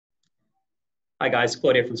Hi guys,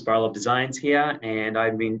 Claudia from Spiral of Designs here, and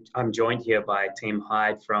I'm joined here by Tim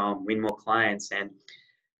Hyde from Win More Clients. And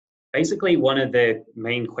basically, one of the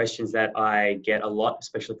main questions that I get a lot,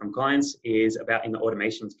 especially from clients, is about in the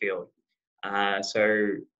automations field.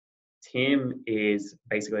 So Tim is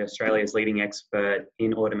basically Australia's leading expert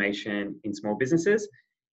in automation in small businesses,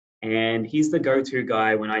 and he's the go-to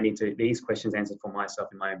guy when I need these questions answered for myself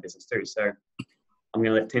in my own business too. So I'm going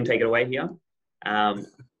to let Tim take it away here.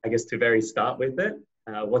 I guess to very start with it,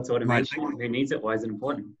 what's automation? Who needs it? Why is it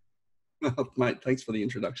important? Mate, thanks for the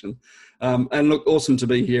introduction. And look, awesome to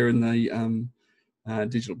be here in the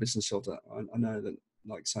Digital Business Shelter. I know that,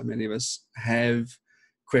 like so many of us, have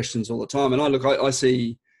questions all the time. And I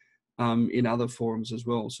see in other forums as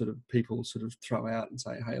well, sort of people sort of throw out and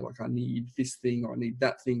say, hey, like I need this thing, or I need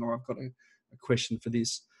that thing, or I've got a question for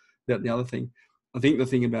this, that, the other thing. I think the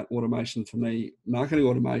thing about automation for me, marketing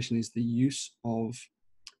automation, is the use of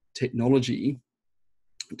technology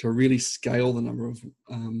to really scale the number of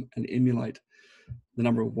and emulate the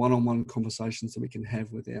number of one-on-one conversations that we can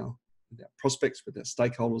have with our prospects, with our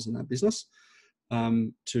stakeholders in our business,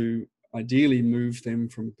 to ideally move them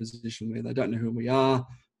from a position where they don't know who we are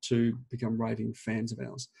to become raving fans of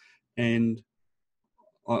ours. And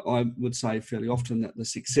I would say fairly often that the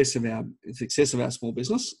success of our small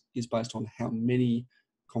business is based on how many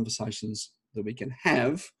conversations that we can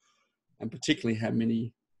have, and particularly how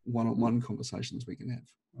many one-on-one conversations we can have.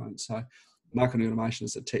 Right? So marketing automation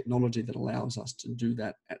is a technology that allows us to do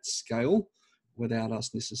that at scale without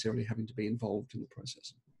us necessarily having to be involved in the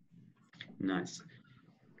process. Nice.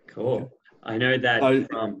 Cool. I know that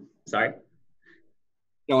sorry.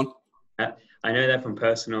 Go on. I know that from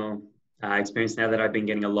personal experience, now that I've been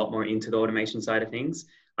getting a lot more into the automation side of things,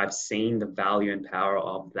 I've seen the value and power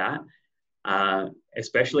of that.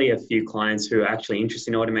 Especially a few clients who are actually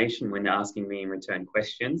interested in automation, when they're asking me in return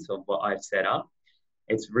questions of what I've set up.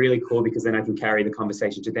 It's really cool because then I can carry the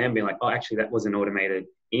conversation to them, being like, oh, actually, that was an automated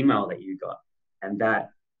email that you got. And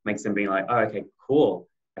that makes them be like, oh, okay, cool.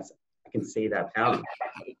 I can see that power.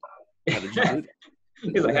 He's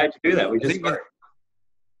like, how'd you do that? We just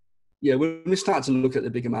Yeah, when we start to look at the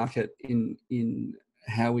bigger market in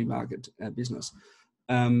how we market our business,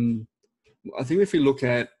 I think if we look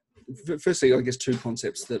at, firstly, I guess two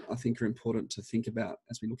concepts that I think are important to think about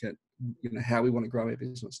as we look at how we want to grow our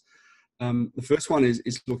business. The first one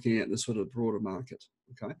is looking at the sort of broader market.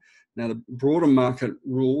 Okay, now the broader market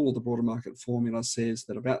rule, or the broader market formula, says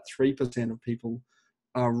that about 3% of people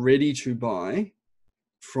are ready to buy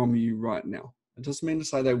from you right now. It doesn't mean to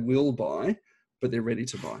say they will buy, but they're ready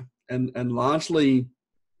to buy. And largely,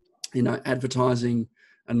 advertising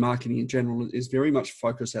and marketing in general is very much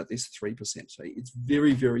focused at this 3%. So it's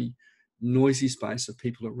very, very noisy space of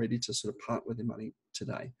people who are ready to sort of part with their money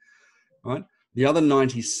today, right? The other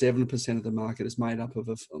 97% of the market is made up of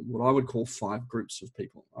what I would call 5 groups of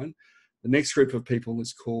people, right? The next group of people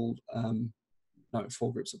is called,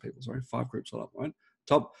 4 groups of people, 5 groups all up, right?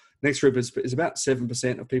 Next group is about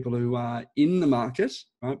 7% of people who are in the market,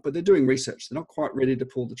 right? But they're doing research. They're not quite ready to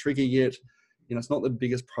pull the trigger yet. It's not the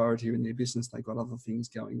biggest priority in their business. They've got other things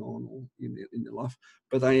going on or in their life,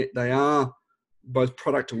 but they are both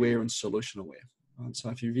product aware and solution aware. Right? So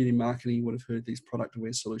if you're really marketing, you would have heard these product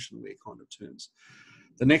aware, solution aware kind of terms.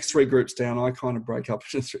 The next 3 groups down, I kind of break up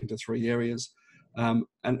into 3 areas, and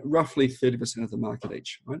roughly 30% of the market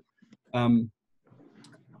each, right?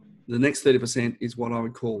 The next 30% is what I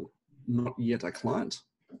would call not yet a client,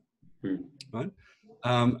 right?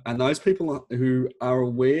 And those people who are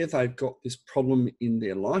aware they've got this problem in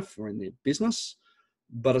their life or in their business,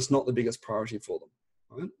 but it's not the biggest priority for them,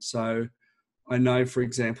 right? So I know, for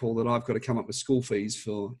example, that I've got to come up with school fees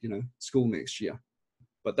for, school next year,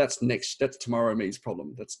 but that's tomorrow me's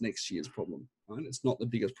problem. That's next year's problem, right? It's not the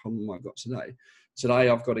biggest problem I've got today. Today,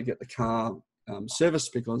 I've got to get the car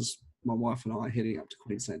serviced because my wife and I are heading up to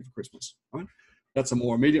Queensland for Christmas, right? That's a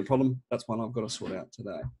more immediate problem. That's one I've got to sort out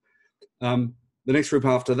today. The next group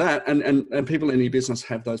after that, and people in your business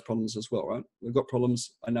have those problems as well, right? We've got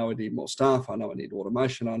problems. I know I need more staff. I know I need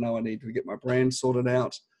automation. I know I need to get my brand sorted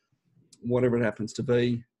out. Whatever it happens to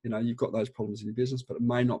be, you've got those problems in your business, but it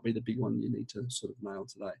may not be the big one you need to sort of nail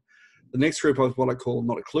today. The next group is what I call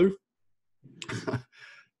not a clue.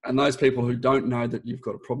 And those people who don't know that you've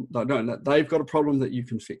got a problem, don't know that they've got a problem that you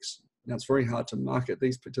can fix. Now, it's very hard to market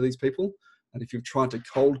to these people. And if you've tried to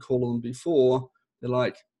cold call them before, they're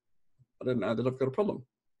like, I don't know that I've got a problem,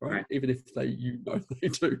 right? Even if they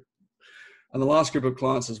do. And the last group of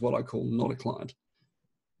clients is what I call not a client.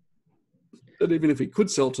 But even if we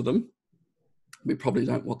could sell to them, we probably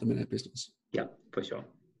don't want them in our business. Yeah, for sure.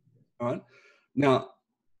 All right. Now,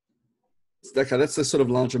 okay, that's the sort of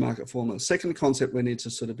larger market formula. Second concept we need to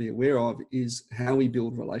sort of be aware of is how we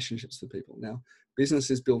build relationships with people. Now, business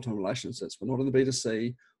is built on relationships. We're not in the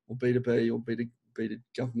B2C or B2B or B to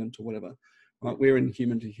government or whatever. Right? We're in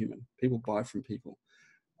human to human. People buy from people.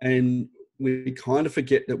 And we kind of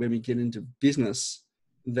forget that when we get into business,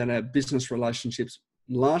 that our business relationships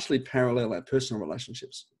largely parallel our personal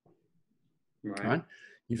relationships. Right?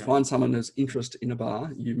 You find someone who's interest in a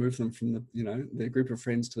bar, you move them from the, their group of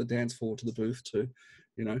friends to the dance floor, to the booth, to,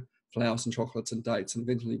 flowers and chocolates and dates, and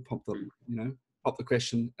eventually pop the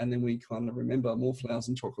question. And then we kind of remember more flowers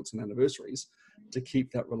and chocolates and anniversaries to keep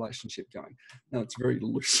that relationship going. Now, it's very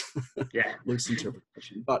loose, loose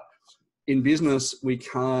interpretation, but in business, we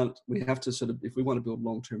have to sort of, if we want to build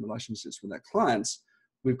long-term relationships with our clients,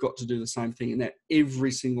 we've got to do the same thing in that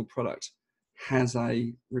every single product has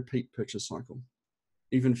a repeat purchase cycle.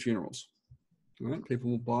 Even funerals, right?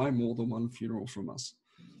 People will buy more than one funeral from us,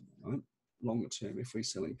 right? Longer term, if we're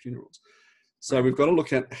selling funerals. So we've got to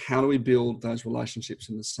look at how do we build those relationships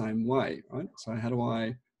in the same way, right? So how do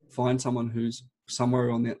I find someone who's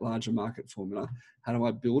somewhere on that larger market formula? How do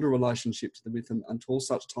I build a relationship with them until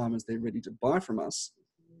such time as they're ready to buy from us?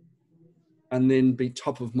 And then be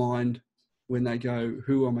top of mind when they go,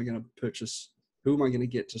 who am I going to purchase? Who am I going to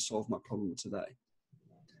get to solve my problem today?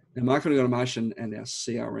 Now, marketing automation and our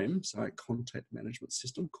CRM, so our contact management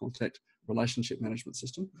system, contact relationship management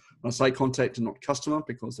system. And I say contact and not customer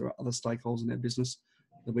because there are other stakeholders in our business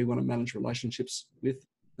that we want to manage relationships with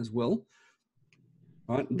as well.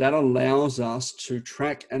 Right? That allows us to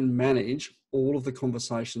track and manage all of the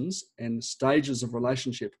conversations and stages of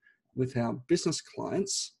relationship with our business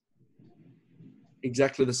clients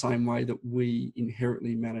exactly the same way that we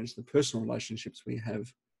inherently manage the personal relationships we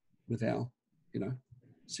have with our,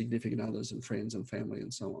 significant others and friends and family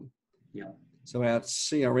and so on. Yeah. So our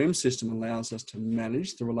CRM system allows us to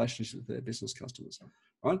manage the relationship with our business customers,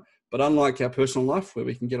 right? But unlike our personal life where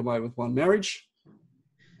we can get away with one marriage,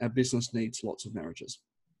 our business needs lots of marriages.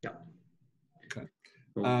 Yeah. Okay.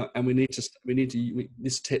 And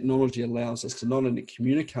this technology allows us to not only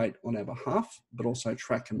communicate on our behalf, but also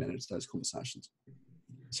track and manage those conversations.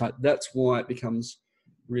 So that's why it becomes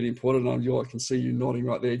really important. I can see you nodding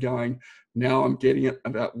right there going, now I'm getting it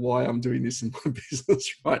about why I'm doing this in my business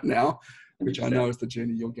right now, which 100%. I know is the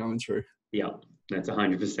journey you're going through. Yeah, that's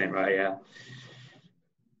 100% right. Yeah.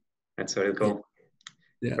 That's sort of cool.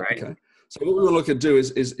 Yeah. Great. Okay. So what we want to do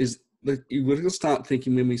is we're going to start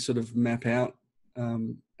thinking when we sort of map out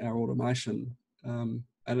our automation. And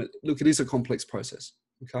it is a complex process.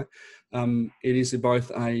 Okay. It is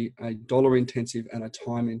both a dollar intensive and a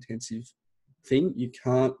time intensive thing. You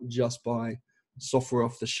can't just buy software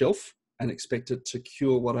off the shelf and expect it to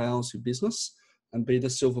cure what ails your business and be the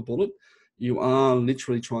silver bullet. You are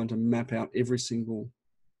literally trying to map out every single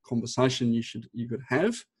conversation you could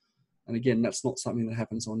have. And again, that's not something that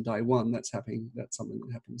happens on day one. That's something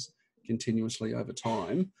that happens continuously over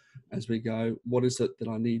time as we go, what is it that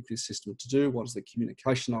I need this system to do? What is the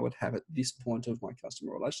communication I would have at this point of my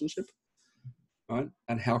customer relationship? Right?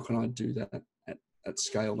 And how can I do that at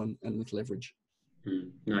scale and with leverage?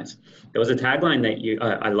 Nice. There was a tagline that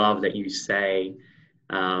I love that you say,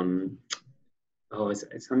 it's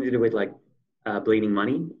something to do with like bleeding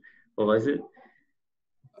money. What was it?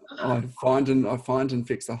 I find and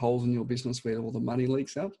fix the holes in your business where all the money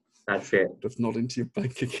leaks out. That's it. If not into your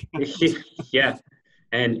bank account. Yeah.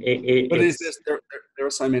 And there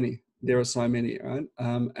are so many. There are so many, right?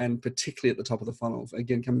 And particularly at the top of the funnel.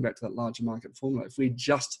 Again, coming back to that larger market formula, if we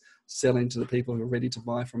just sell into the people who are ready to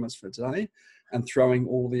buy from us for today and throwing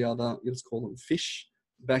all the other, let's call them fish,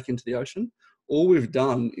 back into the ocean, all we've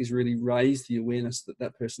done is really raise the awareness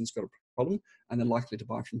that person's got a problem and they're likely to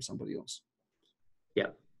buy from somebody else. Yeah,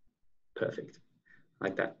 perfect.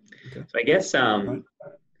 Like that. Okay. So I guess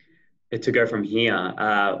to go from here,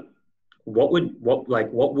 what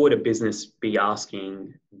would a business be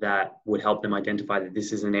asking that would help them identify that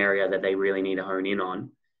this is an area that they really need to hone in on?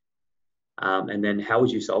 And then how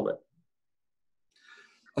would you solve it?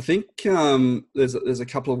 I think there's a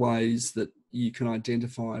couple of ways that you can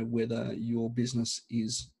identify whether your business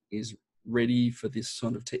is ready for this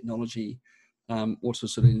sort of technology or to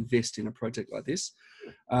sort of invest in a project like this.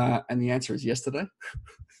 And the answer is yesterday.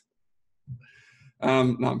 No,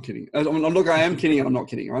 I'm kidding. I am kidding and I'm not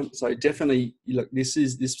kidding, right? So definitely, look, this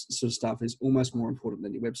sort of stuff is almost more important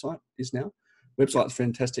than your website is now. Website's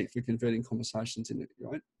fantastic for converting conversations into,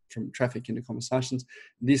 right, from traffic into conversations.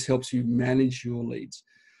 This helps you manage your leads.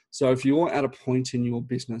 So if you're at a point in your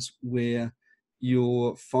business where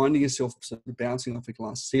you're finding yourself sort of bouncing off a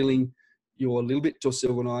glass ceiling, you're a little bit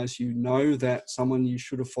disorganized, you know that someone you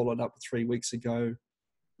should have followed up 3 weeks ago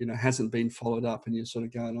hasn't been followed up, and you're sort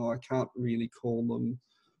of going, oh, I can't really call them,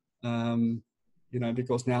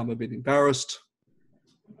 because now I'm a bit embarrassed.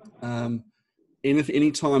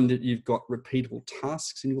 Any time that you've got repeatable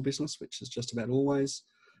tasks in your business, which is just about always,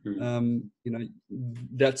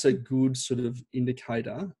 that's a good sort of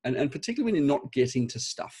indicator, and particularly when you're not getting to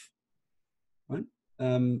stuff, right?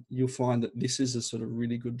 You'll find that this is a sort of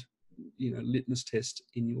really good, litmus test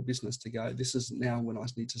in your business to go, this is now when I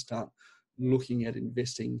need to start looking at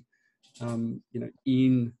investing,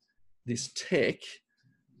 in this tech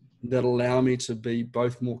that allow me to be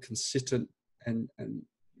both more consistent and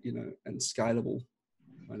scalable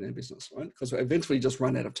in our business, right? Because we eventually just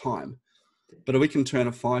run out of time. But if we can turn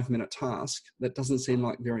a 5-minute task that doesn't seem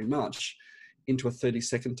like very much into a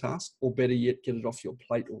 30-second task, or better yet, get it off your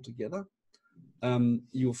plate altogether,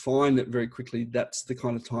 you'll find that very quickly that's the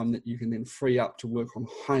kind of time that you can then free up to work on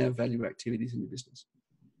higher value activities in your business.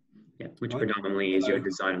 Yeah, which predominantly is your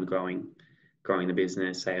design and growing the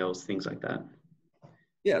business, sales, things like that.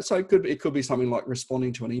 Yeah, so it could be something like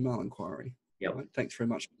responding to an email inquiry. Yep. Right? Thanks very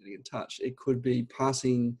much for getting in touch. It could be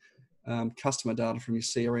passing customer data from your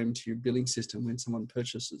CRM to your billing system when someone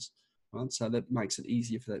purchases. Right? So that makes it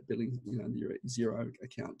easier for that billing, your Xero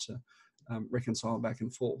account to reconcile back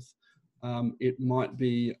and forth. It might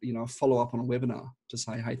be, a follow-up on a webinar to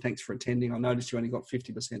say, hey, thanks for attending. I noticed you only got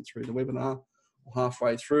 50% through the webinar, or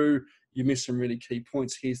halfway through. You missed some really key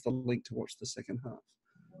points. Here's the link to watch the second half.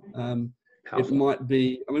 It might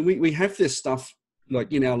be, we have this stuff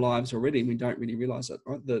like in our lives already, and we don't really realize it,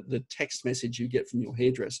 right? The text message you get from your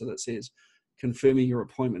hairdresser that says, confirming your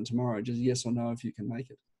appointment tomorrow, just yes or no if you can make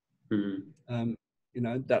it.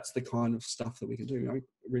 That's the kind of stuff that we can do.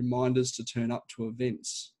 Reminders to turn up to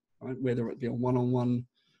events, right? Whether it be a one-on-one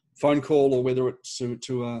phone call, or whether it's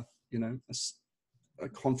to a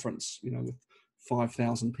conference, with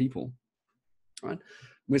 5,000 people, right?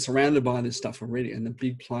 We're surrounded by this stuff already, and the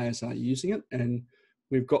big players are using it. And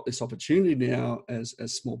we've got this opportunity now as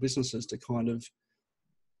small businesses to kind of,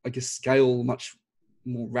 scale much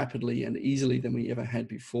more rapidly and easily than we ever had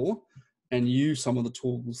before, and use some of the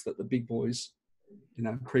tools that the big boys,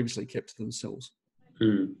 previously kept to themselves.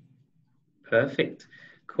 Perfect.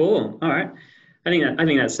 Cool. All right. I think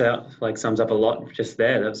that's sums up a lot just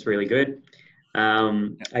there. That's really good.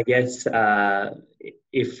 I guess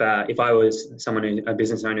if I was a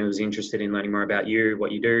business owner who was interested in learning more about you,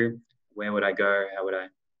 what you do, where would I go? How would I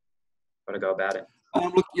go about it?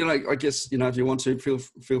 Look, I guess, if you want to, feel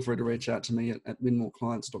free to reach out to me at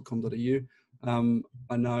winmoreclients.com.au.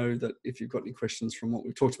 I know that if you've got any questions from what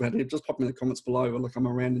we've talked about here, just pop them in the comments below. Look, I'm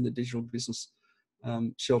around in the digital business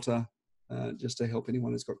shelter just to help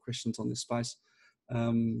anyone who's got questions on this space.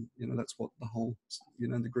 That's what the whole,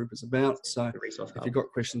 the group is about. So if you've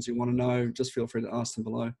got questions you want to know, just feel free to ask them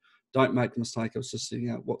below. Don't make the mistake of just sitting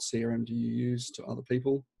out what CRM do you use to other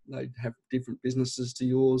people. They have different businesses to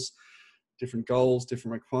yours, different goals,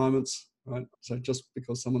 different requirements, right? So just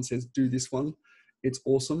because someone says, do this one, it's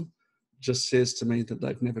awesome, just says to me that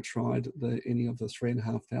they've never tried any of the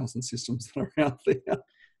 3,500 systems that are out there.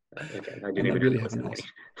 Okay, I didn't even haven't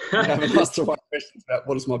asked the right questions about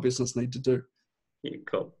what does my business need to do. Yeah,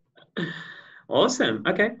 cool. Awesome.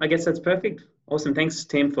 Okay, I guess that's perfect. Awesome. Thanks,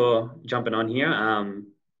 Tim, for jumping on here.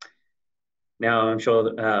 Now I'm sure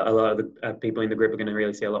a lot of the people in the group are going to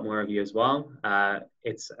really see a lot more of you as well.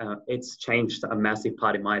 It's changed a massive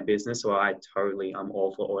part in my business, so I'm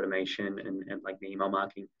all for automation and like the email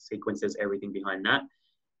marketing sequences, everything behind that.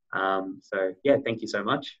 So yeah, thank you so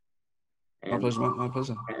much. My pleasure, mate. My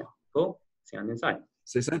pleasure. Yeah, cool. See you on the inside.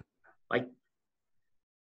 See you soon. Bye.